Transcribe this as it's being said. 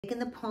In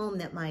the poem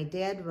that my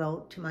dad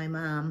wrote to my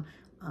mom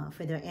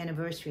for their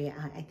anniversary,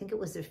 I think it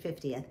was their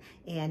 50th,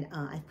 and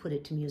I put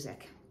it to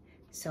music.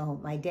 So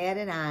my dad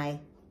and I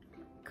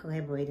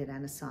collaborated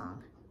on a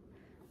song.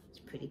 It's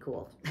pretty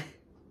cool.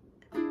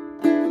 I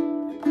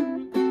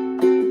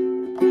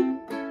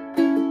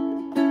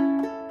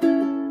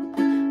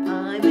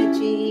met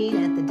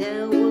Jean at the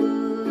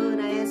Delwood.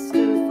 I asked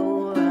her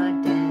for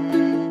a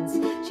dance.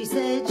 She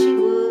said she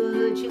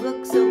would. She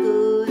looked so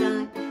good.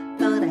 I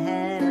thought I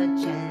had a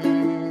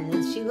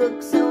chance. She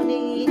looked so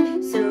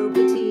neat, so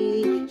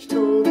petite. She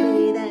told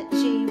me that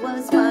she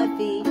was 5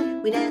 feet.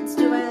 We danced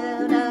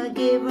around. I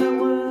gave her a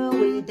whirl.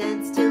 We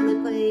danced till they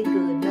played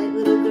Goodnight,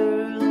 Little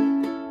Girl.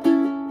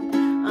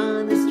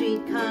 On the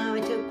streetcar,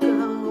 I took her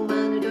home.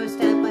 On her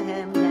doorstep, I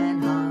hemmed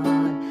and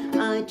hawed.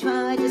 I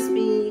tried to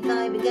speak.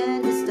 I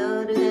began to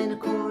stutter. Then a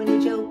corny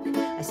joke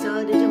I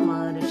started to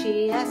mutter.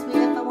 She asked me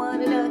if I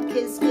wanted a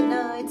kiss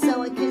goodnight,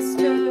 so I kissed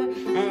her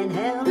and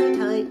held her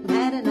tight and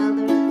had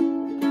another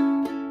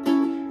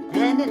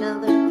and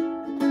another.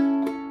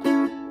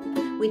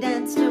 We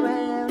danced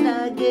around.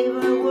 I gave her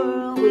a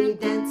whirl. We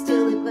danced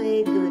till they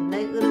played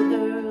Goodnight, Little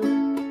Girl.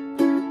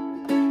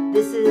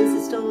 This is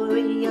the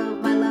story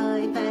of my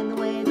life and the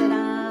way that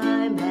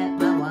I met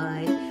my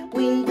wife.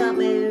 We got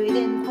married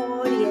in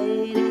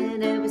 48,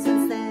 and ever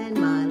since then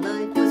my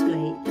life was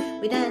great.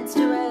 We danced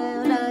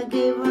around. I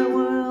gave her a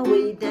whirl.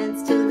 We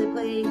danced till they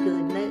played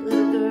Goodnight,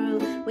 Little Girl.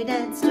 We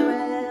danced around.